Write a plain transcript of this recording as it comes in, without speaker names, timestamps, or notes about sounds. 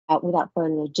Without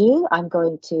further ado, I'm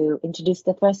going to introduce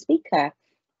the first speaker,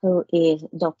 who is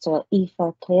Dr.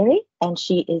 Aoife Cleary, and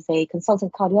she is a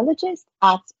consultant cardiologist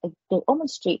at the Ormond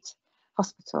Street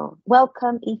Hospital.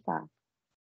 Welcome, Aoife.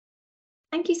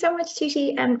 Thank you so much,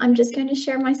 Tuti. I'm just going to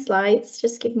share my slides.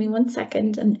 Just give me 1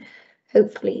 second and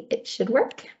hopefully it should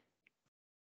work.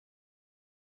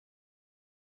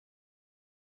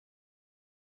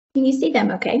 Can you see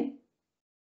them okay?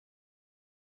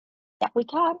 Yeah, we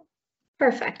can.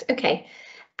 Perfect. Okay.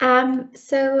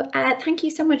 Thank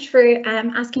you so much for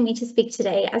asking me to speak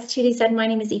today. As Tuti said, my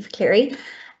name is Aoife Cleary.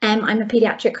 I'm a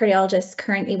paediatric cardiologist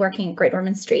currently working at Great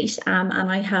Ormond Street, and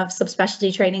I have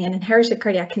subspecialty training in inherited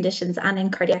cardiac conditions and in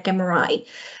cardiac MRI.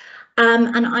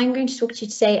 And I'm going to talk to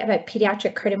you today about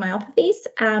paediatric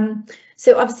cardiomyopathies.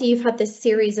 So obviously you've had this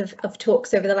series of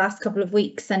talks over the last couple of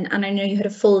weeks, and I know you had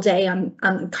a full day on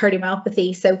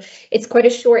cardiomyopathy, so it's quite a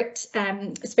short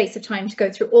space of time to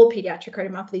go through all paediatric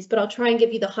cardiomyopathies, but I'll try and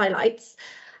give you the highlights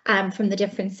from the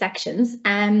different sections.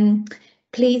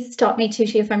 Please stop me,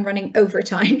 Tuti, if I'm running over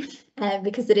time,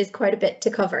 because it is quite a bit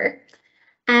to cover.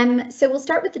 So we'll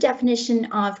start with the definition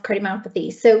of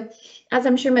cardiomyopathy. So as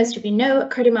I'm sure most of you know,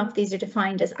 cardiomyopathies are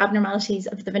defined as abnormalities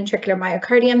of the ventricular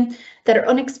myocardium that are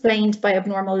unexplained by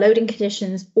abnormal loading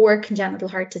conditions or congenital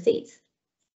heart disease.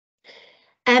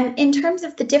 In terms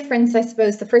of the difference, I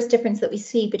suppose the first difference that we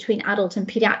see between adult and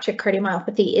pediatric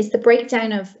cardiomyopathy is the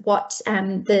breakdown of what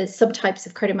the subtypes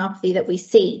of cardiomyopathy that we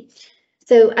see.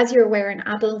 So as you're aware, in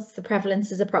adults, the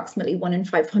prevalence is approximately 1 in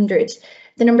 500.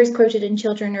 The numbers quoted in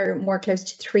children are more close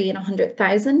to 3 in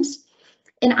 100,000.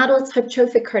 In adults,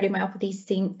 hypertrophic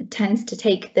cardiomyopathy tends to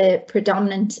take the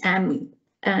predominant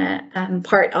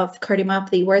part of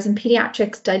cardiomyopathy, whereas in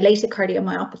pediatrics, dilated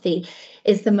cardiomyopathy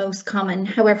is the most common.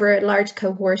 However, a large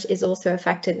cohort is also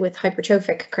affected with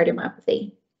hypertrophic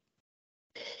cardiomyopathy.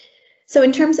 So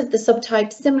in terms of the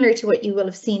subtypes, similar to what you will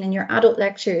have seen in your adult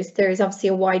lectures, there is obviously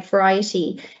a wide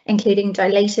variety, including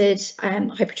dilated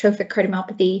hypertrophic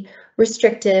cardiomyopathy,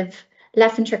 restrictive,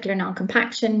 left ventricular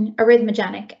non-compaction,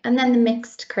 arrhythmogenic, and then the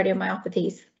mixed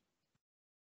cardiomyopathies.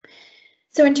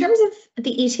 So in terms of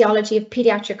the etiology of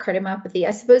pediatric cardiomyopathy,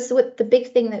 I suppose what the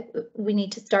big thing that we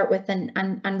need to start with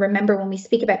and remember when we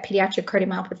speak about pediatric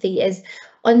cardiomyopathy is,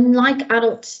 unlike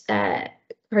adult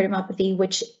cardiomyopathy,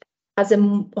 which has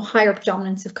a higher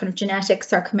predominance of kind of genetic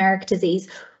sarcomeric disease,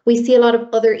 we see a lot of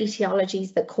other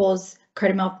etiologies that cause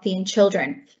cardiomyopathy in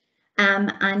children.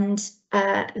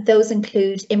 Those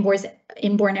include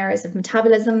inborn errors of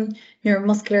metabolism,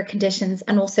 neuromuscular conditions,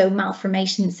 and also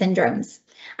malformation syndromes.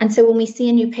 And so when we see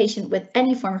a new patient with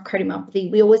any form of cardiomyopathy,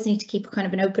 we always need to keep kind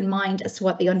of an open mind as to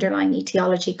what the underlying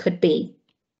etiology could be.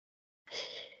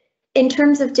 In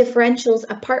terms of differentials,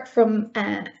 apart from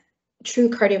true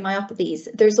cardiomyopathies,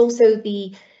 there's also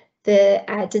the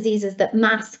diseases that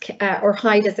mask or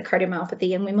hide as a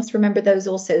cardiomyopathy, and we must remember those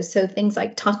also. So things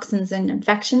like toxins and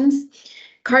infections,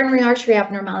 coronary artery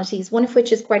abnormalities, one of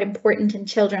which is quite important in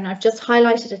children. I've just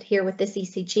highlighted it here with this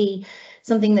ECG,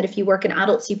 something that if you work in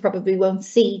adults you probably won't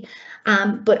see,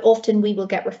 but often we will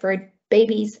get referred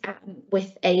babies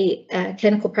with a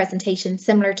clinical presentation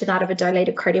similar to that of a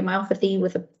dilated cardiomyopathy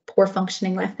with a poor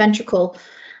functioning left ventricle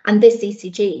and this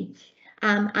ECG.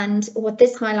 And what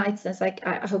this highlights, as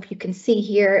I hope you can see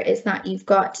here, is that you've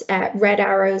got red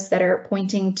arrows that are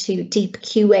pointing to deep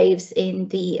Q waves in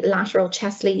the lateral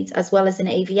chest leads as well as in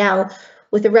AVL,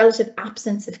 with a relative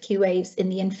absence of Q waves in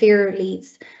the inferior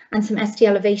leads and some ST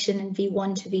elevation in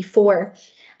V1 to V4.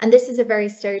 And this is a very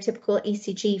stereotypical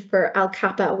ECG for Al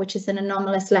Kappa, which is an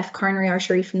anomalous left coronary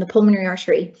artery from the pulmonary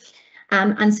artery.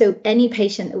 And so any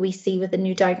patient that we see with a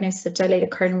new diagnosis of dilated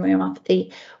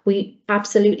cardiomyopathy, we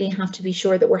absolutely have to be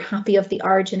sure that we're happy of the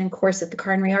origin and course of the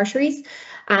coronary arteries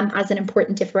as an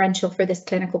important differential for this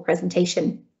clinical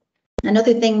presentation.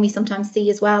 Another thing we sometimes see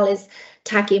as well is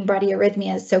tachy and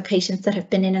bradyarrhythmias, so patients that have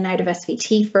been in and out of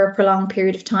SVT for a prolonged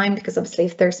period of time, because obviously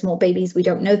if they're small babies, we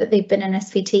don't know that they've been in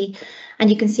SVT, and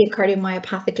you can see a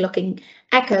cardiomyopathic looking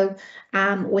echo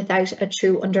without a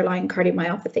true underlying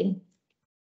cardiomyopathy.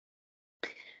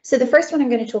 So the first one I'm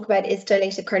going to talk about is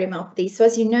dilated cardiomyopathy. So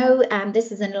as you know,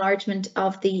 this is an enlargement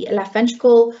of the left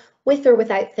ventricle with or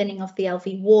without thinning of the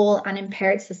LV wall and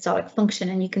impaired systolic function.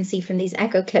 And you can see from these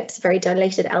echo clips, very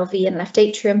dilated LV and left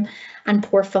atrium and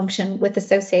poor function with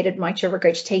associated mitral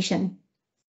regurgitation.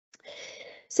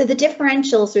 So the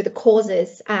differentials or the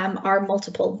causes are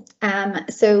multiple.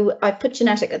 So I put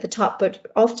genetic at the top, but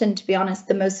often, to be honest,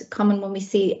 the most common one we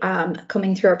see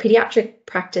coming through our pediatric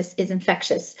practice is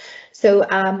infectious. So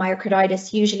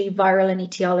myocarditis, usually viral in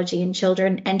etiology in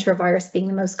children, enterovirus being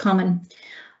the most common.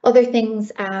 Other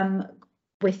things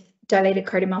with dilated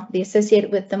cardiomyopathy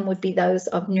associated with them would be those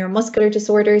of neuromuscular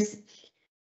disorders,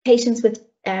 patients with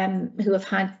who have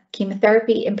had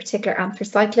chemotherapy, in particular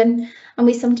anthracycline, and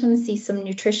we sometimes see some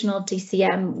nutritional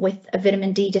DCM with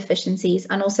vitamin D deficiencies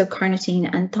and also carnitine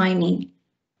and thiamine.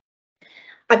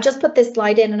 I've just put this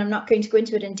slide in and I'm not going to go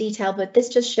into it in detail, but this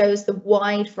just shows the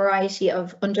wide variety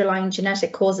of underlying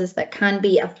genetic causes that can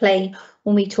be at play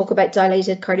when we talk about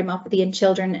dilated cardiomyopathy in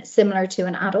children, similar to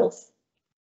in adults.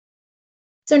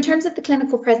 So in terms of the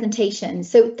clinical presentation,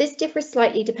 so this differs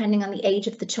slightly depending on the age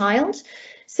of the child.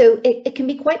 So it can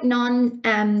be quite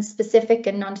non-specific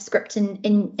and nondescript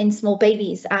in small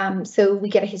babies. So we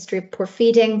get a history of poor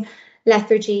feeding,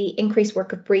 lethargy, increased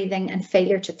work of breathing, and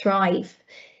failure to thrive.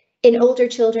 In older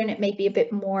children, it may be a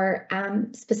bit more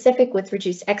specific with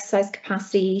reduced exercise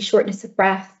capacity, shortness of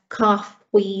breath, cough,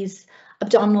 wheeze,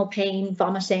 abdominal pain,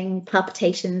 vomiting,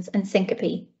 palpitations, and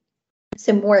syncope.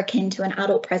 So more akin to an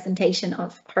adult presentation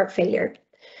of heart failure.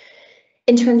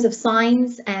 In terms of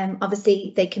signs,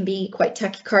 obviously they can be quite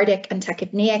tachycardic and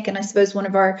tachypneic, and I suppose one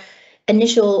of our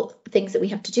initial things that we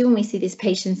have to do when we see these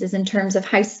patients is in terms of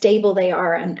how stable they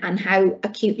are and how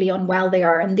acutely unwell they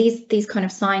are, and these kind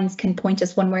of signs can point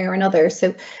us one way or another.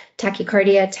 So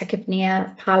tachycardia,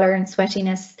 tachypnea, pallor and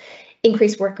sweatiness,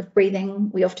 increased work of breathing.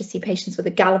 We often see patients with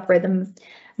a gallop rhythm,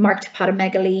 marked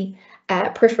hepatomegaly,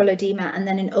 peripheral edema, and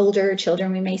then in older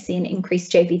children we may see an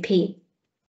increased JVP.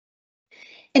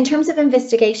 In terms of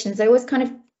investigations, I always kind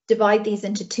of divide these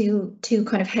into two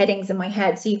kind of headings in my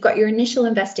head. So you've got your initial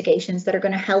investigations that are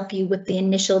going to help you with the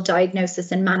initial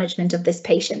diagnosis and management of this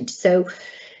patient. So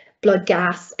blood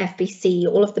gas, FBC,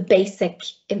 all of the basic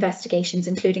investigations,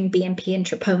 including BNP and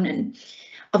troponin.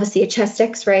 Obviously a chest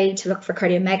X-ray to look for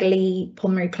cardiomegaly,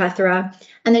 pulmonary plethora,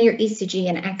 and then your ECG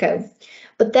and echo.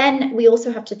 But then we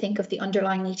also have to think of the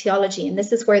underlying etiology, and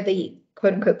this is where the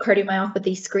quote-unquote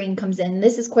cardiomyopathy screen comes in.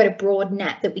 This is quite a broad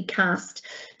net that we cast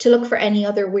to look for any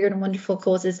other weird and wonderful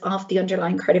causes of the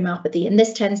underlying cardiomyopathy, and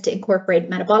this tends to incorporate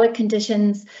metabolic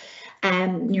conditions,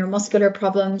 neuromuscular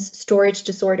problems, storage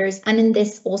disorders, and in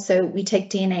this also we take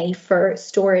DNA for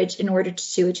storage in order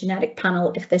to do a genetic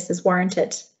panel if this is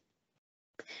warranted.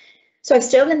 So I've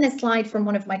stolen this slide from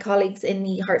one of my colleagues in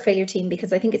the heart failure team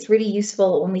because I think it's really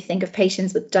useful when we think of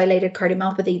patients with dilated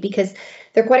cardiomyopathy, because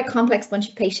they're quite a complex bunch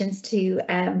of patients to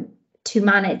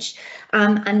manage.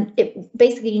 And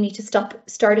basically you need to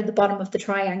start at the bottom of the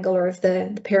triangle, or of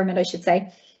the pyramid, I should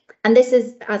say. And this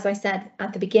is, as I said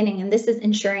at the beginning, and this is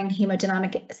ensuring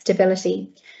hemodynamic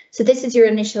stability. So this is your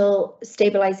initial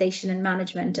stabilization and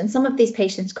management. And some of these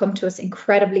patients come to us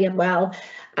incredibly unwell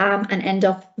and end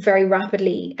up very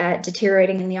rapidly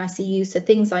deteriorating in the ICU. So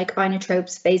things like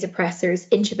inotropes, vasopressors,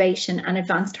 intubation, and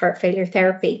advanced heart failure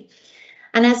therapy.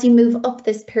 And as you move up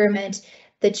this pyramid,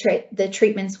 the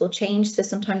treatments will change. So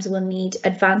sometimes we'll need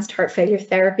advanced heart failure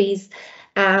therapies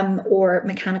or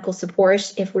mechanical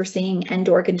support if we're seeing end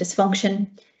organ dysfunction.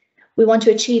 We want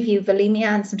to achieve euvolemia,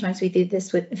 and sometimes we do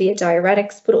this via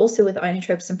diuretics, but also with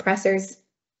inotropes and pressors.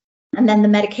 And then the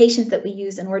medications that we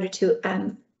use in order to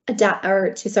arrest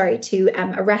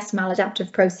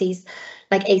maladaptive processes,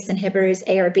 like ACE inhibitors,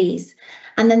 ARBs.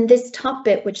 And then this top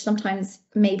bit, which sometimes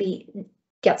maybe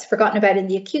gets forgotten about in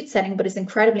the acute setting, but is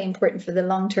incredibly important for the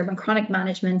long-term and chronic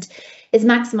management, is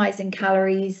maximizing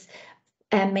calories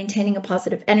and maintaining a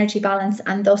positive energy balance,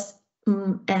 and thus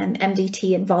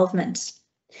MDT involvement.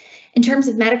 In terms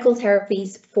of medical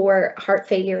therapies for heart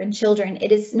failure in children, it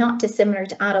is not dissimilar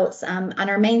to adults, and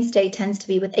our mainstay tends to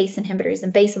be with ACE inhibitors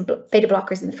and beta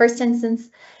blockers in the first instance,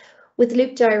 with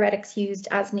loop diuretics used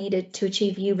as needed to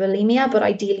achieve euvolemia, but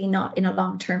ideally not in a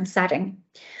long-term setting.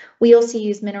 We also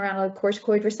use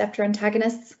mineralocorticoid receptor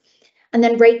antagonists, and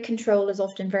then rate control is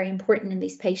often very important in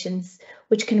these patients,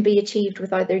 which can be achieved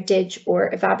with either DIG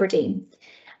or ivabradine.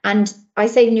 And I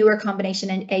say newer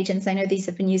combination agents. I know these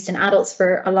have been used in adults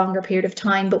for a longer period of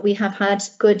time, but we have had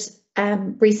good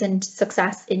recent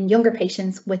success in younger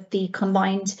patients with the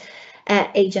combined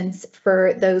agents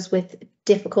for those with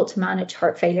difficult to manage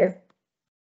heart failure.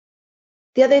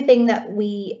 The other thing that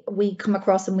we come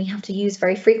across and we have to use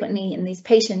very frequently in these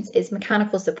patients is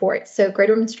mechanical support. So Great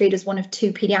Ormond Street is one of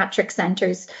 2 paediatric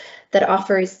centres that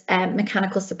offers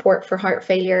mechanical support for heart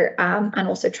failure and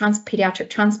also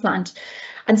paediatric transplant.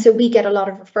 And so we get a lot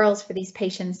of referrals for these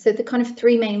patients. So the kind of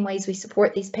 3 main ways we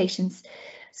support these patients: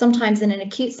 sometimes in an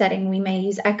acute setting, we may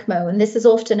use ECMO, and this is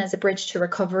often as a bridge to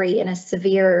recovery in a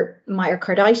severe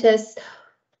myocarditis.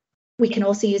 We can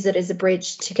also use it as a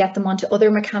bridge to get them onto other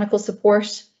mechanical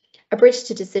support, a bridge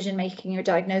to decision making or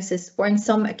diagnosis, or in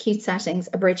some acute settings,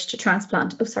 a bridge to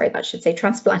transplant. Oh, sorry, that should say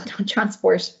transplant, not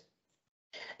transport.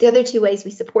 The other two ways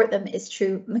we support them is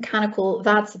through mechanical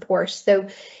VAD support. So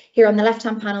here on the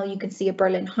left-hand panel, you can see a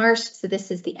Berlin heart. So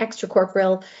this is the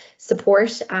extracorporeal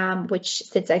support, which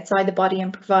sits outside the body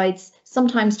and provides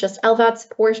sometimes just LVAD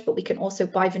support, but we can also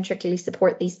biventricularly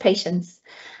support these patients.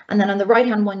 And then on the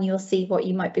right-hand one, you'll see what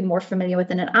you might be more familiar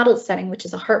with in an adult setting, which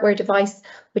is a heartware device,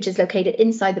 which is located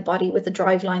inside the body with a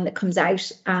drive line that comes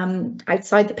out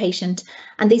outside the patient.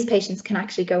 And these patients can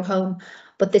actually go home,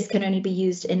 but this can only be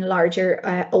used in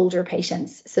larger, older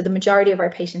patients. So the majority of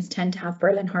our patients tend to have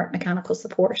Berlin heart mechanical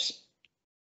support.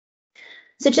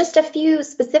 So just a few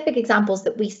specific examples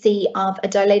that we see of a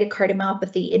dilated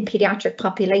cardiomyopathy in pediatric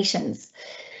populations.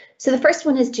 So the first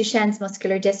one is Duchenne's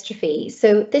muscular dystrophy.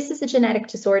 So this is a genetic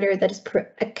disorder that is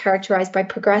characterized by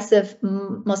progressive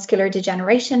muscular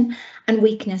degeneration and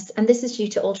weakness, and this is due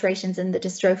to alterations in the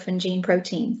dystrophin gene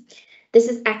protein. This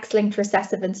is X-linked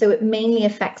recessive, and so it mainly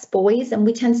affects boys, and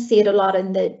we tend to see it a lot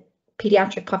in the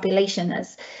pediatric population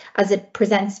as it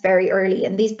presents very early,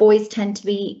 and these boys tend to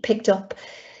be picked up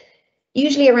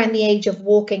usually around the age of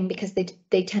walking because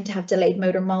they tend to have delayed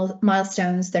motor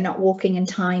milestones. They're not walking in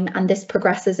time, and this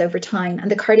progresses over time.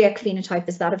 And the cardiac phenotype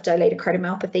is that of dilated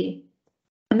cardiomyopathy.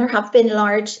 And there have been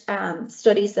large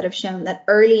studies that have shown that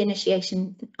early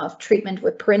initiation of treatment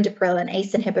with perindopril, an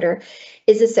ACE inhibitor,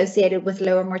 is associated with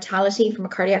lower mortality from a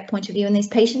cardiac point of view in these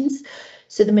patients.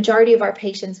 So the majority of our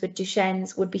patients with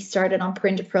Duchenne's would be started on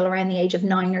perindopril around the age of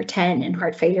 9 or 10 in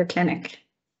heart failure clinic.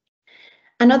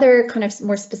 Another kind of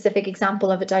more specific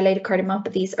example of a dilated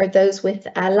cardiomyopathies are those with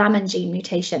a lamin gene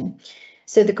mutation.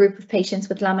 So the group of patients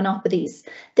with laminopathies.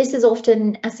 This is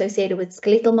often associated with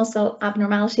skeletal muscle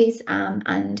abnormalities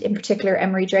and in particular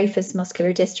Emery-Dreifuss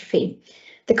muscular dystrophy.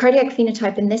 The cardiac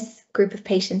phenotype in this group of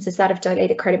patients is that of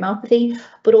dilated cardiomyopathy,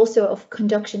 but also of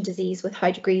conduction disease with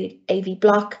high degree AV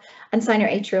block and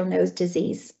sinoatrial node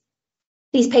disease.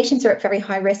 These patients are at very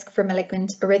high risk for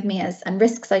malignant arrhythmias, and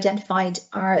risks identified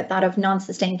are that of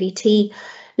non-sustained VT,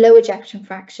 low ejection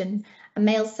fraction, a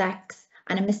male sex,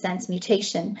 and a missense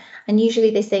mutation. And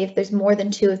usually they say if there's more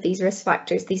than 2 of these risk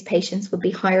factors, these patients would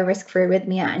be higher risk for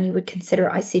arrhythmia and you would consider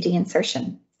ICD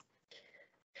insertion.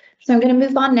 So I'm going to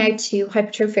move on now to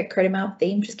hypertrophic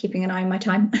cardiomyopathy. I'm just keeping an eye on my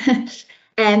time.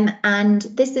 And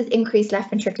this is increased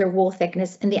left ventricular wall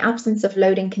thickness in the absence of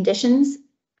loading conditions.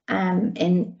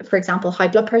 In, for example, high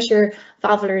blood pressure,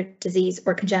 valvular disease,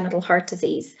 or congenital heart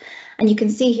disease. And you can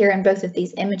see here in both of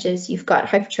these images, you've got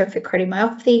hypertrophic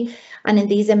cardiomyopathy. And in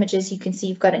these images, you can see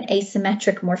you've got an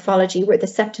asymmetric morphology where the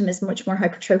septum is much more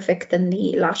hypertrophic than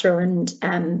the lateral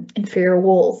and inferior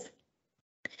walls.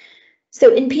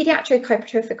 So in pediatric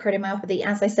hypertrophic cardiomyopathy,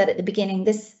 as I said at the beginning,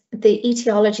 the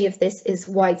etiology of this is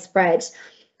widespread.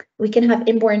 We can have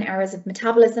inborn errors of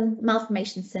metabolism,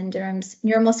 malformation syndromes,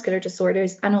 neuromuscular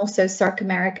disorders, and also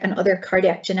sarcomeric and other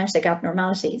cardiac genetic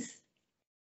abnormalities.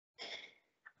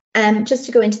 Just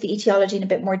to go into the etiology in a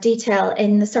bit more detail,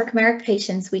 in the sarcomeric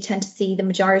patients, we tend to see the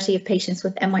majority of patients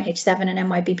with MYH7 and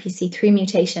MYBPC3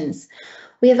 mutations.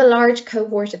 We have a large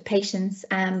cohort of patients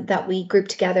that we group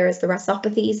together as the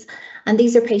RASopathies, and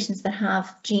these are patients that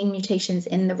have gene mutations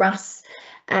in the RAS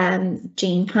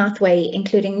gene pathway,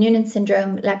 including Noonan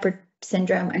syndrome, Leopard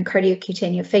syndrome, and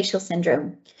cardiocutaneofacial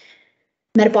syndrome.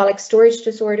 Metabolic storage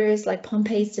disorders like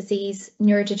Pompe's disease,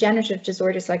 neurodegenerative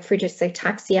disorders like Friedreich's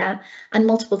ataxia, and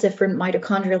multiple different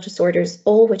mitochondrial disorders,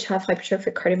 all which have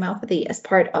hypertrophic cardiomyopathy as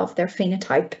part of their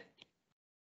phenotype.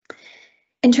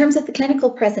 In terms of the clinical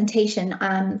presentation,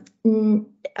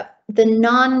 the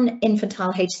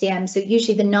non-infantile HCM, so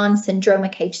usually the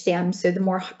non-syndromic HCM, so the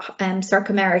more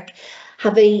sarcomeric,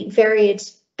 have a varied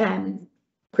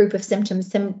group of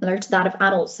symptoms similar to that of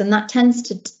adults, and that tends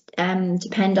to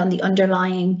depend on the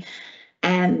underlying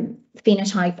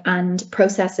phenotype and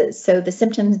processes. So the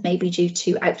symptoms may be due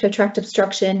to outflow tract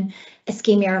obstruction,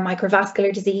 ischemia or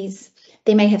microvascular disease.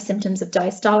 They may have symptoms of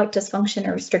diastolic dysfunction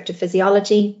or restrictive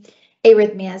physiology,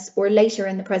 arrhythmias, or later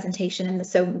in the presentation in the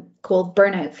so-called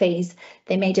burnout phase,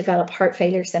 they may develop heart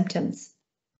failure symptoms.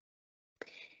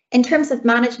 In terms of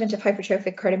management of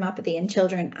hypertrophic cardiomyopathy in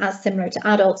children, as similar to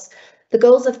adults, the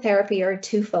goals of therapy are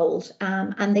twofold,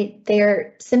 and they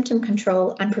are symptom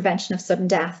control and prevention of sudden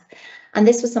death. And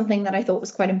this was something that I thought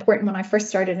was quite important when I first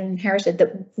started and inherited,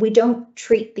 that we don't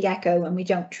treat the echo and we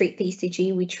don't treat the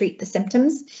ECG, we treat the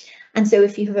symptoms. And so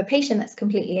if you have a patient that's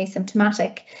completely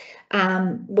asymptomatic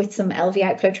with some LV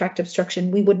outflow tract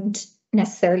obstruction, we wouldn't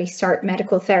necessarily start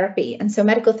medical therapy. And so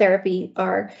medical therapy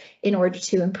are in order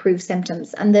to improve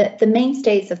symptoms. And the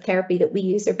mainstays of therapy that we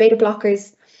use are beta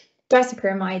blockers,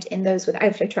 disopyramide in those with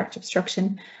outflow tract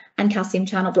obstruction, and calcium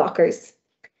channel blockers.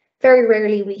 Very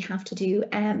rarely we have to do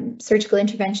surgical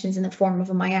interventions in the form of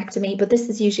a myectomy, but this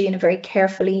is usually in a very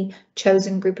carefully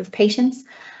chosen group of patients,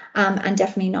 and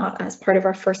definitely not as part of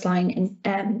our first line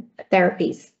in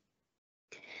therapies.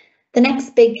 The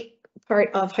next big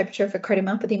part of hypertrophic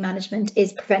cardiomyopathy management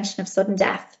is prevention of sudden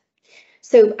death.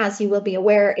 So as you will be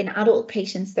aware, in adult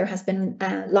patients, there has been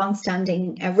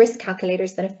long-standing risk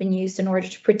calculators that have been used in order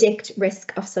to predict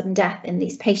risk of sudden death in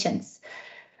these patients.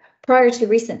 Prior to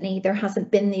recently, there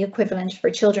hasn't been the equivalent for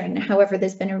children. However,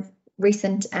 there's been a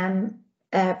recent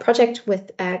project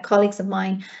with colleagues of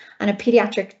mine, and a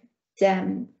paediatric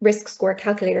risk score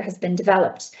calculator has been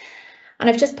developed. And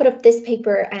I've just put up this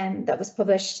paper that was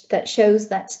published that shows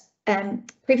that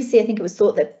previously, I think it was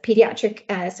thought that pediatric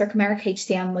sarcomeric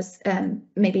HCM was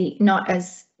maybe not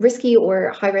as risky or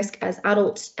high risk as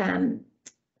adult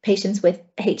patients with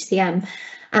HCM.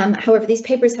 However, these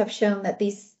papers have shown that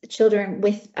these children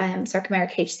with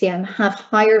sarcomeric HCM have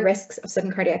higher risks of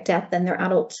sudden cardiac death than their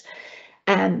adult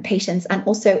patients, and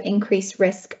also increased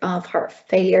risk of heart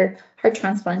failure, heart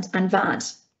transplant, and VAD.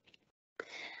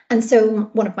 And so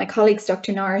one of my colleagues,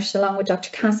 Dr. Narish, along with Dr.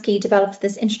 Kasky, developed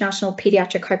this International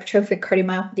Paediatric Hypertrophic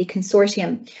Cardiomyopathy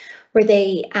Consortium, where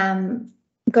they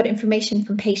got information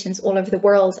from patients all over the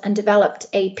world and developed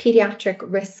a pediatric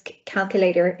risk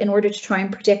calculator in order to try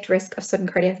and predict risk of sudden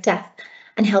cardiac death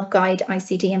and help guide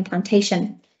ICD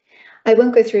implantation. I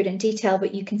won't go through it in detail,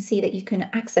 but you can see that you can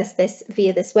access this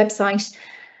via this website,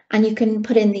 and you can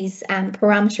put in these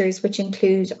parameters, which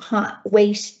include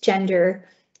weight, gender,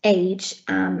 age,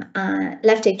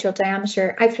 left atrial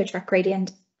diameter, outflow tract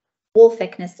gradient, wall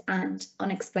thickness, and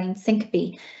unexplained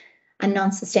syncope and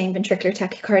non-sustained ventricular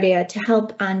tachycardia to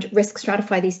help and risk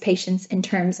stratify these patients in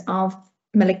terms of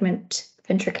malignant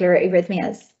ventricular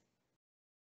arrhythmias.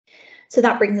 So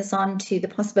that brings us on to the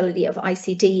possibility of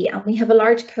ICD, and we have a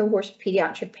large cohort of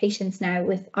paediatric patients now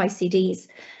with ICDs.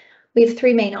 We have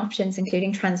three main options,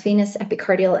 including transvenous,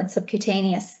 epicardial, and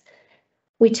subcutaneous.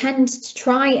 We tend to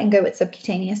try and go with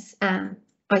subcutaneous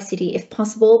ICD if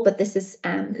possible, but this is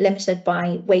limited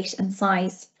by weight and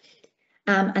size.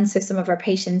 And so some of our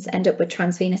patients end up with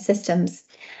transvenous systems.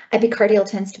 Epicardial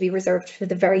tends to be reserved for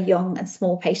the very young and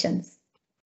small patients.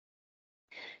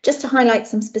 Just to highlight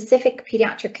some specific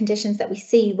pediatric conditions that we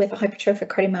see with a hypertrophic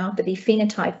cardiomyopathy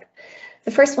phenotype.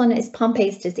 The first one is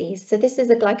Pompe's disease. So this is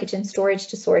a glycogen storage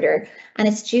disorder, and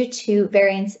it's due to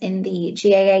variants in the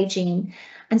GAA gene.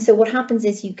 And so what happens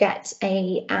is you get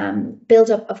a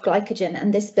buildup of glycogen,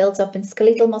 and this builds up in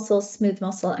skeletal muscle, smooth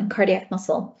muscle, and cardiac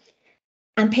muscle.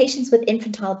 And patients with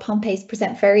infantile Pompe's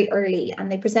present very early,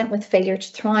 and they present with failure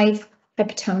to thrive,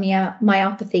 hypotonia,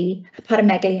 myopathy,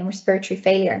 hepatomegaly, and respiratory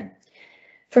failure.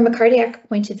 From a cardiac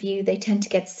point of view, they tend to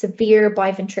get severe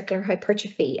biventricular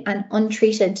hypertrophy, and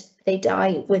untreated, they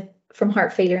die from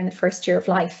heart failure in the first year of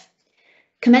life.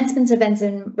 Commencement of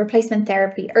enzyme replacement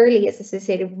therapy early is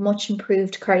associated with much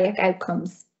improved cardiac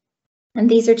outcomes. And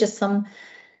these are just some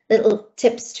little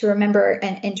tips to remember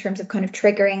in terms of kind of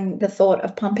triggering the thought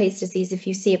of Pompe's disease if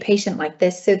you see a patient like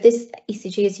this. So this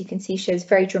ECG, as you can see, shows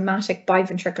very dramatic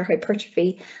biventricular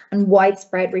hypertrophy and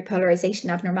widespread repolarization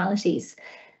abnormalities.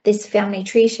 This family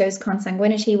tree shows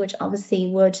consanguinity, which obviously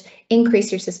would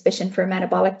increase your suspicion for a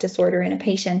metabolic disorder in a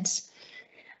patient.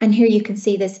 And here you can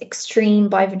see this extreme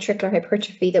biventricular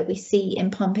hypertrophy that we see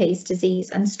in Pompe's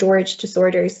disease and storage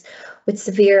disorders with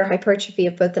severe hypertrophy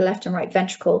of both the left and right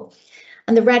ventricle.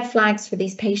 And the red flags for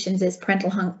these patients is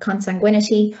parental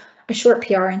consanguinity, a short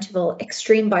PR interval,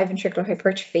 extreme biventricular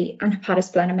hypertrophy, and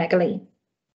hepatosplenomegaly.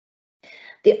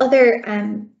 The other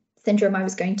syndrome I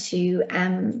was going to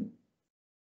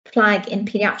flag in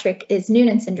pediatric is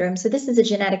Noonan syndrome. So this is a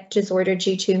genetic disorder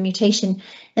due to a mutation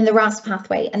in the RAS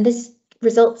pathway, and this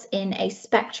results in a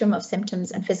spectrum of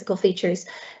symptoms and physical features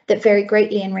that vary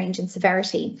greatly in range and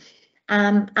severity.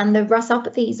 And the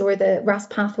RASopathies, or the RAS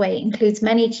pathway, includes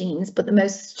many genes, but the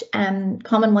most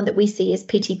common one that we see is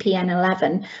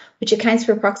PTPN11, which accounts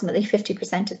for approximately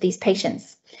 50% of these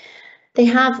patients. They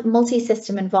have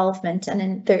multi-system involvement,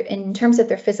 and in terms of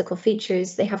their physical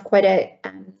features, they have quite a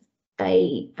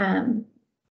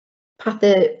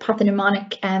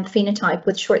pathognomonic phenotype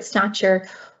with short stature,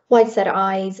 wide set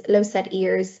eyes, low set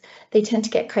ears. They tend to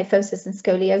get kyphosis and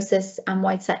scoliosis and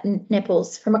wide set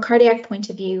nipples. From a cardiac point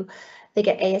of view, they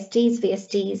get ASDs,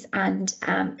 VSDs, and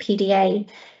PDA.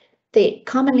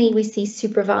 Commonly we see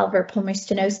supravalvular pulmonary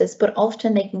stenosis, but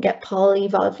often they can get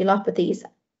polyvalvulopathies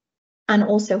and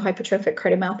also hypertrophic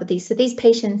cardiomyopathy. So these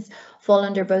patients fall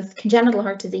under both congenital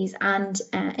heart disease and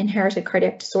inherited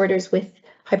cardiac disorders with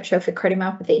hypertrophic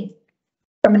cardiomyopathy.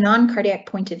 From a non-cardiac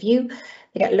point of view,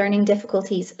 they get learning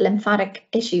difficulties, lymphatic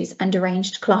issues, and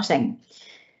deranged clotting.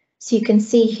 So you can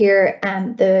see here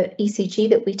the ECG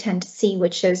that we tend to see,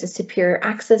 which shows a superior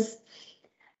axis.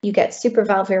 You get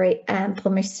supravalvular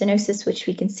pulmonary stenosis, which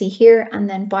we can see here, and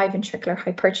then biventricular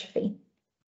hypertrophy.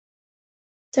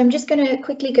 So I'm just going to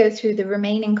quickly go through the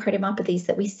remaining cardiomyopathies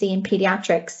that we see in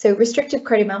pediatrics. So restrictive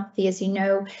cardiomyopathy, as you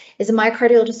know, is a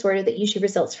myocardial disorder that usually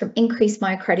results from increased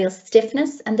myocardial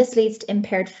stiffness, and this leads to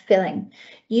impaired filling.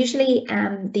 Usually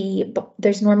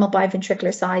there's normal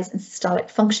biventricular size and systolic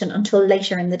function until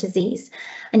later in the disease.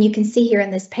 And you can see here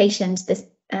in this patient, this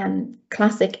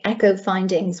classic echo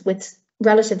findings with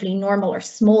relatively normal or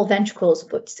small ventricles,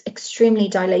 but extremely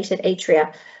dilated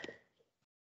atria.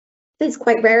 This is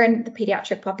quite rare in the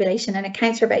pediatric population and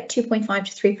accounts for about 2.5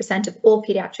 to 3% of all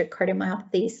pediatric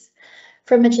cardiomyopathies.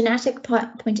 From a genetic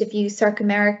point of view,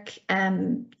 sarcomeric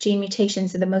gene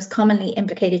mutations are the most commonly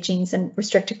implicated genes in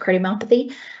restrictive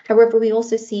cardiomyopathy. However, we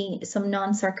also see some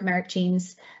non-sarcomeric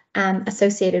genes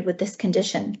associated with this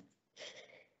condition.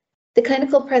 The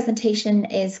clinical presentation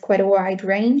is quite a wide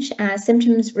range.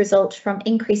 Symptoms result from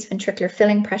increased ventricular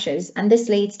filling pressures, and this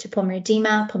leads to pulmonary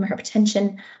edema, pulmonary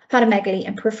hypertension, hepatomegaly,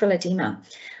 and peripheral edema.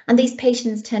 And these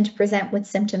patients tend to present with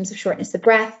symptoms of shortness of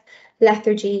breath,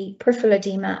 lethargy, peripheral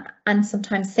edema, and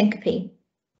sometimes syncope.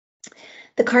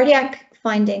 The cardiac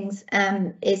findings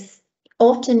is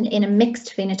often in a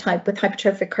mixed phenotype with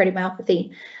hypertrophic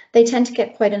cardiomyopathy. They tend to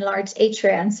get quite enlarged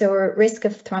atria and so are at risk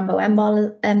of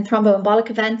thromboembolic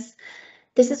events.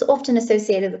 This is often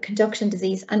associated with conduction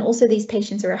disease, and also these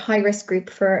patients are a high-risk group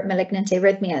for malignant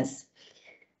arrhythmias.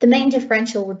 The main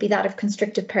differential would be that of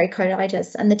constrictive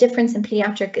pericarditis, and the difference in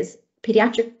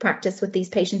pediatric practice with these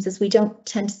patients is we don't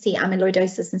tend to see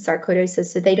amyloidosis and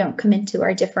sarcoidosis, so they don't come into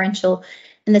our differential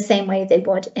in the same way they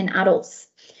would in adults.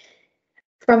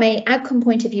 From an outcome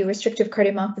point of view, restrictive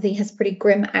cardiomyopathy has pretty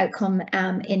grim outcome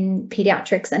in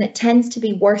pediatrics, and it tends to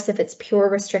be worse if it's pure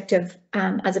restrictive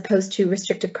as opposed to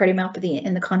restrictive cardiomyopathy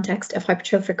in the context of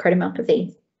hypertrophic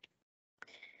cardiomyopathy.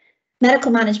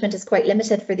 Medical management is quite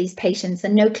limited for these patients,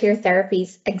 and no clear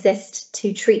therapies exist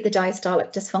to treat the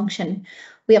diastolic dysfunction.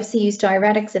 We obviously use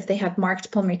diuretics if they have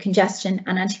marked pulmonary congestion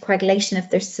and anticoagulation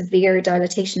if there's severe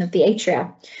dilatation of the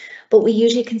atria. But we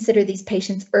usually consider these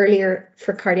patients earlier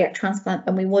for cardiac transplant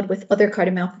than we would with other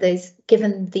cardiomyopathies,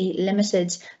 given the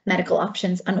limited medical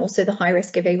options and also the high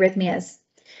risk of arrhythmias.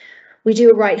 We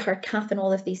do a right heart cath in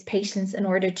all of these patients in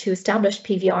order to establish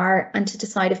PVR and to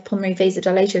decide if pulmonary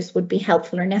vasodilators would be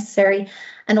helpful or necessary,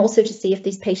 and also to see if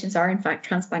these patients are in fact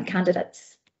transplant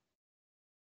candidates.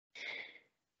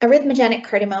 Arrhythmogenic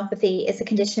cardiomyopathy is a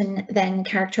condition then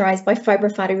characterized by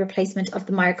fibrofatty replacement of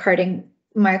the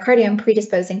myocardium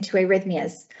predisposing to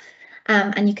arrhythmias.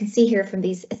 And you can see here from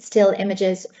these still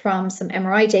images from some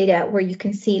MRI data where you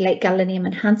can see late gadolinium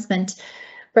enhancement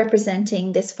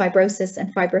representing this fibrosis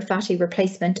and fibrofatty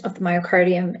replacement of the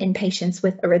myocardium in patients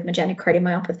with arrhythmogenic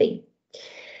cardiomyopathy.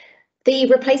 The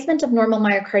replacement of normal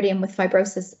myocardium with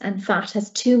fibrosis and fat has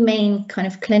two main kind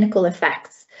of clinical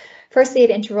effects. Firstly, it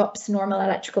interrupts normal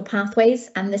electrical pathways,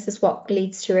 and this is what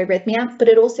leads to arrhythmia, but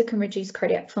it also can reduce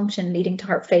cardiac function, leading to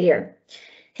heart failure.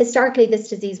 Historically, this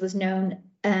disease was known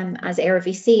as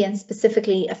ARVC and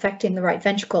specifically affecting the right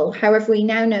ventricle. However, we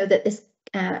now know that this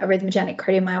arrhythmogenic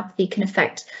cardiomyopathy can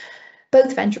affect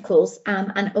both ventricles,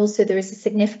 and also there is a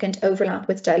significant overlap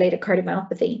with dilated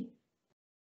cardiomyopathy.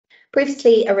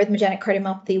 Previously, arrhythmogenic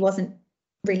cardiomyopathy wasn't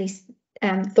really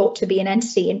thought to be an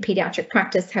entity in pediatric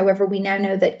practice. However, we now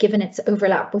know that given its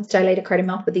overlap with dilated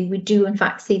cardiomyopathy, we do in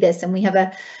fact see this, and we have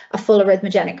a full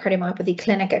arrhythmogenic cardiomyopathy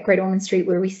clinic at Great Ormond Street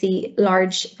where we see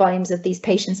large volumes of these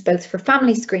patients, both for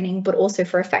family screening but also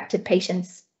for affected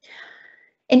patients.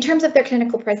 In terms of their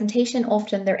clinical presentation,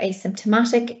 often they're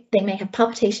asymptomatic, they may have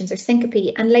palpitations or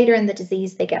syncope, and later in the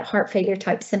disease they get heart failure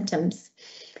type symptoms.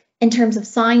 In terms of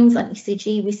signs on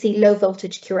ECG, we see low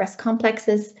voltage QRS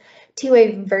complexes,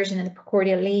 T-wave inversion in the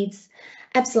precordial leads,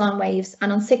 epsilon waves, and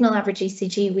on signal average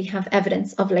ECG, we have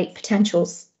evidence of late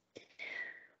potentials.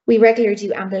 We regularly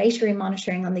do ambulatory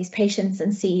monitoring on these patients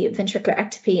and see ventricular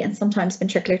ectopy and sometimes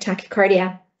ventricular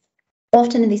tachycardia.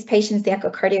 Often in these patients, the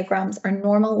echocardiograms are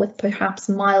normal with perhaps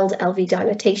mild LV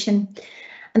dilatation.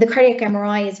 And the cardiac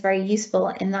MRI is very useful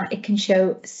in that it can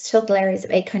show subtle areas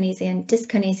of akinesia and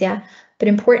dyskinesia, but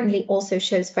importantly also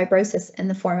shows fibrosis in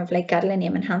the form of late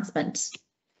gadolinium enhancement.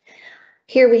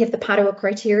 Here we have the PADO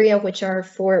criteria, which are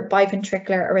for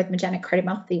biventricular arrhythmogenic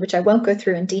cardiomyopathy, which I won't go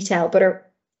through in detail, but are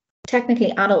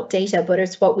technically adult data, but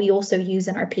it's what we also use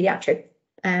in our pediatric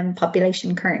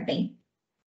population currently.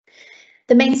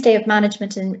 The mainstay of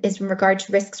management is in regard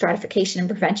to risk stratification and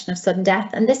prevention of sudden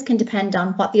death, and this can depend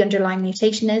on what the underlying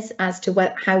mutation is as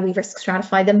to how we risk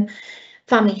stratify them,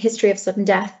 family history of sudden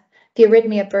death, the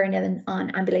arrhythmia burden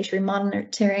on ambulatory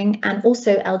monitoring, and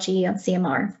also LGE on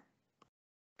CMR.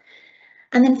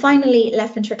 And then finally,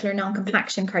 left ventricular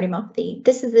non-compaction cardiomyopathy.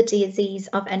 This is the disease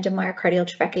of endomyocardial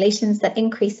trabeculations that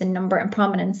increase in number and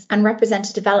prominence and represent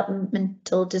a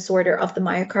developmental disorder of the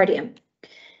myocardium.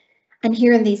 And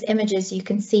here in these images, you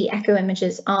can see echo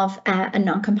images of a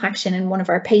non-compaction in one of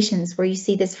our patients, where you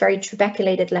see this very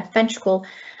trabeculated left ventricle.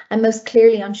 And most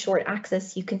clearly on short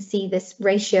axis, you can see this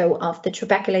ratio of the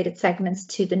trabeculated segments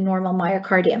to the normal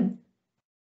myocardium.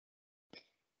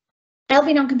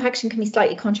 LV non-compaction can be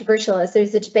slightly controversial, as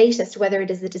there's a debate as to whether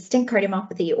it is a distinct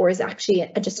cardiomyopathy or is actually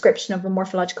a description of a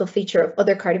morphological feature of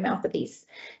other cardiomyopathies.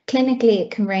 Clinically,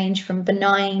 it can range from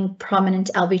benign,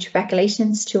 prominent LV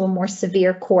trabeculations to a more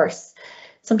severe course.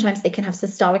 Sometimes they can have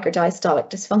systolic or diastolic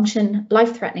dysfunction,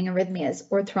 life-threatening arrhythmias,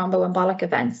 or thromboembolic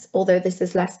events, although this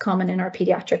is less common in our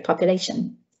paediatric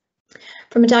population.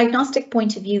 From a diagnostic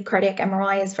point of view, cardiac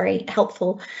MRI is very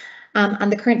helpful.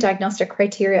 And the current diagnostic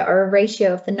criteria are a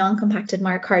ratio of the non-compacted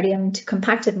myocardium to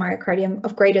compacted myocardium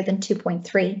of greater than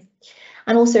 2.3,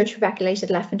 and also a trabeculated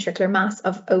left ventricular mass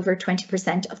of over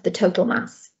 20% of the total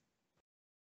mass.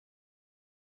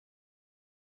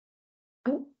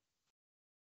 Oh,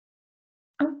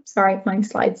 sorry, my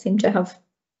slides seem to have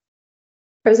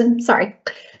frozen. Sorry.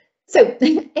 So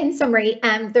in summary,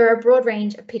 there are a broad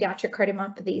range of paediatric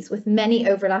cardiomyopathies with many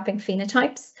overlapping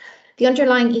phenotypes. The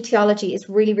underlying etiology is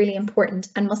really, really important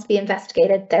and must be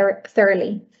investigated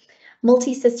thoroughly.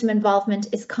 Multi-system involvement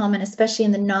is common, especially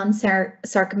in the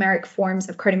non-sarcomeric forms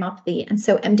of cardiomyopathy, and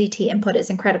so MDT input is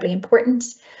incredibly important.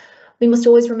 We must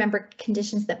always remember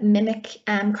conditions that mimic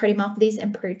cardiomyopathies,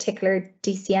 in particular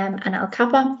DCM and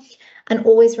L-kappa, and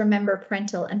always remember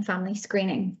parental and family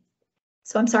screening.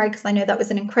 So I'm sorry, because I know that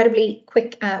was an incredibly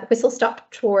quick whistle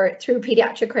stop tour through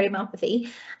pediatric cardiomyopathy,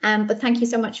 but thank you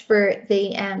so much for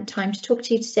the time to talk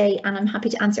to you today, and I'm happy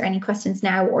to answer any questions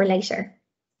now or later.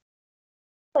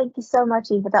 Thank you so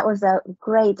much, Aoife. That was a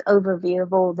great overview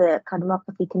of all the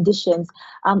cardiomyopathy conditions.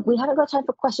 We haven't got time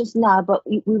for questions now, but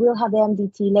we will have the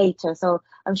MDT later, so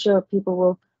I'm sure people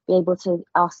will be able to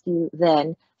ask you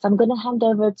then. So I'm going to hand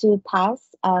over to Paz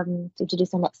to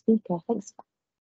introduce our next speaker. Thanks.